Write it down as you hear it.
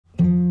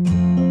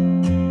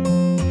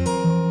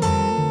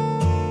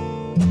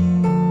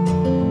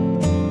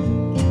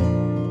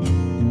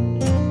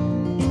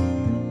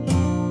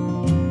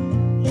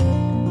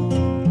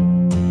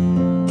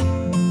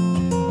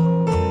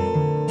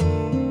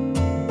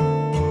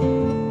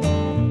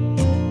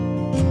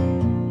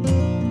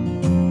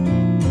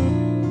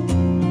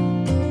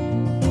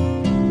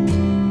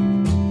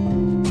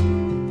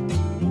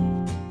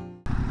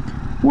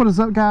What is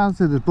up,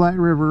 guys? It is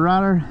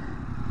BlackRiverRider.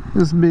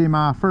 This will be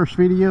my first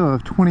video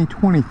of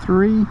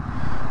 2023.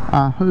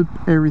 I hope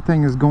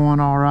everything is going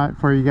all right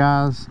for you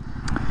guys.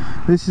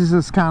 This is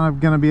just kind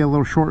of going to be a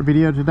little short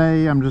video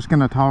today. I'm just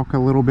going to talk a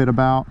little bit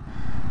about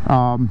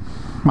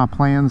my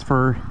plans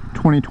for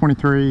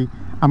 2023.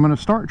 I'm going to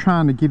start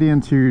trying to get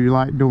into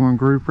like doing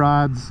group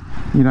rides,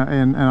 you know,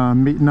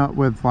 and meeting up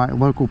with like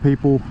local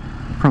people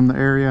from the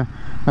area.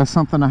 That's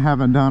something I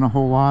haven't done a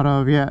whole lot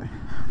of yet.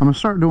 I'm gonna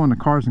start doing the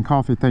cars and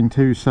coffee thing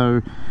too,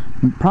 so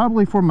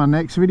probably for my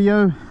next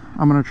video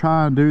I'm gonna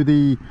try and do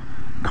the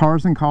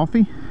cars and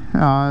coffee.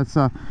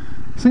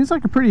 Seems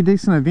like a pretty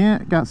decent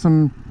event. Got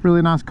some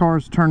really nice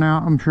cars to turn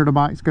out. I'm sure the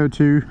bikes go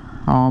too.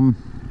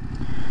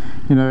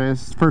 You know,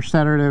 it's the first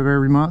Saturday of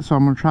every month, so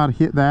I'm gonna try to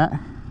hit that.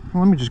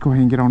 Let me just go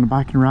ahead and get on the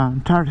bike and ride.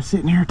 I'm tired of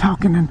sitting here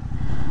talking and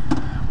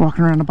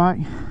walking around the bike.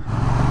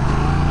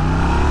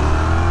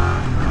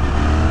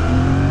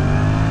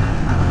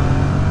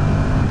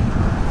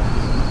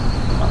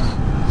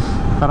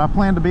 But I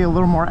plan to be a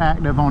little more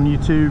active on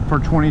YouTube for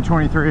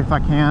 2023 if I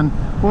can.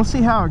 We'll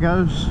see how it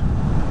goes.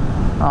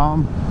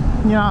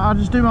 You know, I'll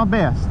just do my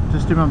best.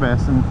 Just do my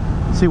best and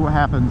see what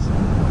happens.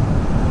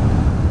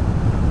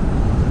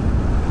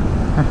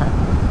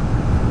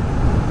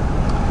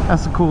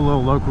 That's a cool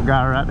little local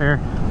guy right there.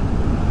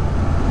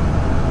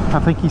 I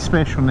think he's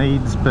special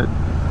needs, but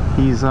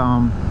he's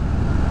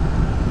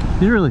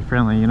really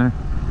friendly, you know.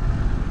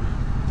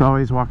 He's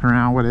always walking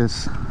around with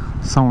his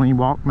Sony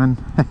Walkman.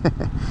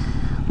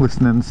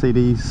 Listening to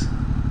CDs.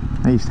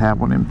 I used to have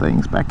one of them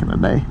things back in the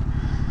day.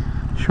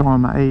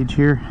 Showing my age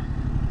here.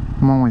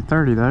 I'm only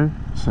 30 though,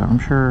 so I'm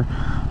sure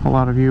a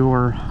lot of you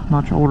are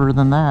much older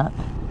than that.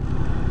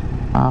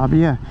 But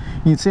yeah,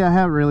 you can see I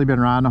haven't really been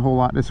riding a whole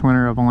lot this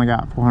winter. I've only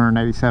got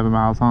 487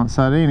 miles on it,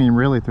 so I ain't even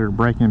really through the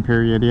break-in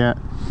period yet.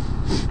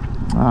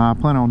 I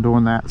plan on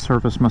doing that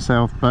service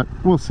myself, but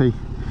we'll see.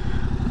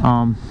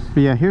 But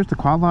yeah, here's the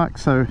quad lock.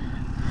 So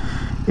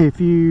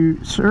if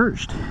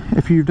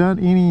you've done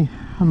any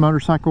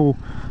motorcycle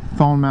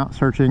phone mount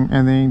searching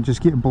and then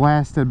just get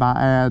blasted by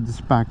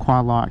ads by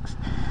quad locks,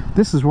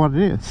 this is what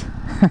it is.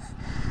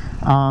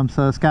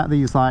 So it's got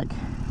these, like,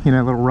 you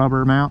know, little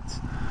rubber mounts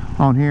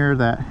on here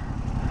that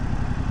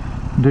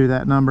do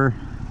that number.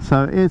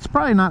 So it's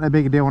probably not that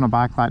big a deal on a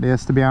bike like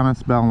this, to be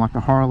honest, but on like a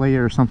Harley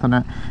or something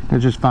that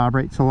just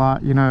vibrates a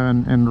lot, you know,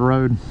 and the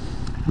road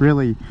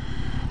really,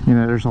 you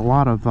know, there's a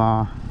lot of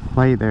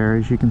play there,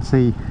 as you can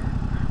see.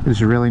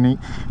 It's really neat,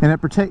 and it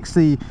protects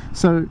the,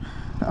 so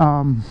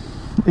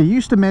it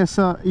used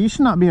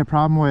to not be a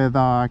problem with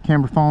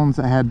camera phones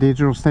that had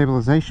digital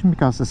stabilization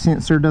because the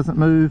sensor doesn't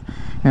move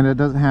and it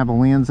doesn't have a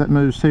lens that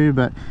moves too.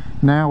 But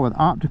now with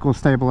optical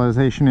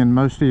stabilization in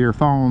most of your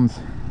phones,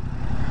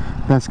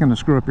 that's going to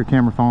screw up your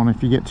camera phone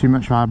if you get too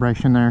much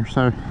vibration there.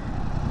 So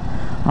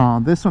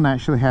this one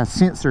actually has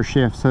sensor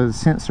shift, so the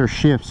sensor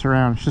shifts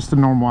around. It's just a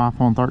normal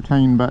iPhone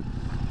 13, but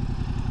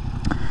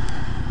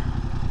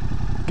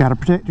got to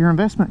protect your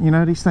investment. You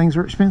know, these things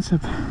are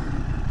expensive.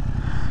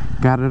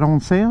 Got it on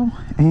sale,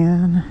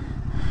 and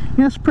you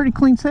know, it's a pretty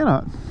clean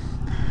setup.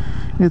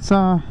 It's you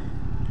know,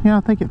 I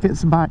think it fits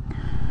the bike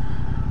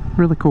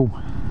really cool.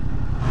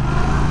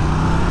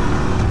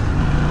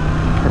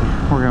 Okay,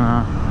 we're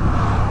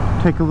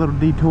gonna take a little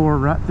detour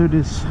right through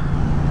this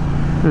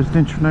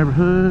residential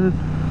neighborhood.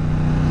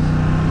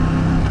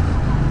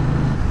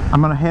 I'm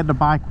gonna head to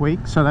bike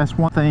week, so that's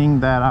one thing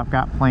that I've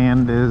got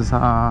planned, is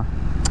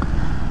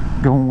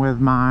going with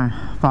my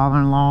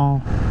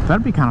father-in-law.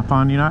 That'd be kind of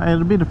fun, you know.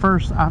 It'll be the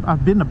first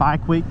I've been to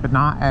bike week, but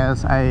not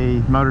as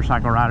a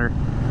motorcycle rider,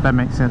 if that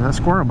makes sense. That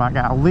squirrel bike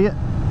got lit.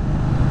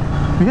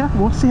 But yeah,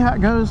 we'll see how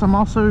it goes. I'm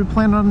also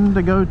planning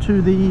to go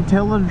to the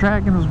Tail of the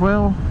Dragon as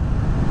well.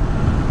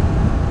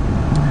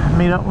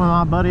 Meet up with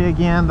my buddy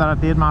again that I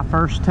did my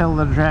first Tail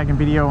of the Dragon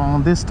video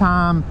on. This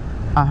time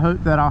I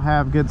hope that I'll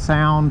have good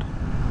sound.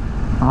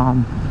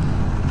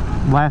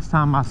 Last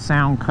time my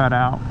sound cut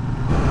out.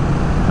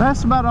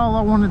 That's about all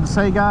I wanted to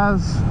say,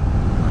 guys.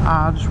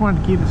 I just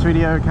wanted to keep this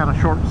video kind of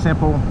short and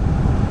simple,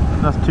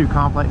 nothing too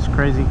complex,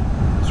 crazy,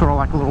 sort of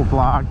like a little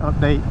vlog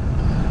update,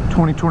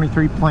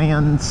 2023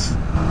 plans.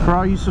 For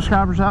all you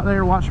subscribers out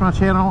there watching my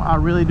channel, I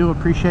really do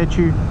appreciate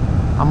you.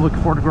 I'm looking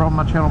forward to growing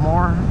my channel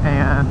more,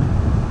 and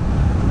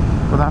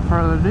without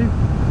further ado,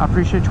 I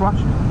appreciate you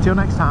watching. Until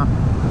next time,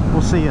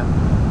 we'll see ya.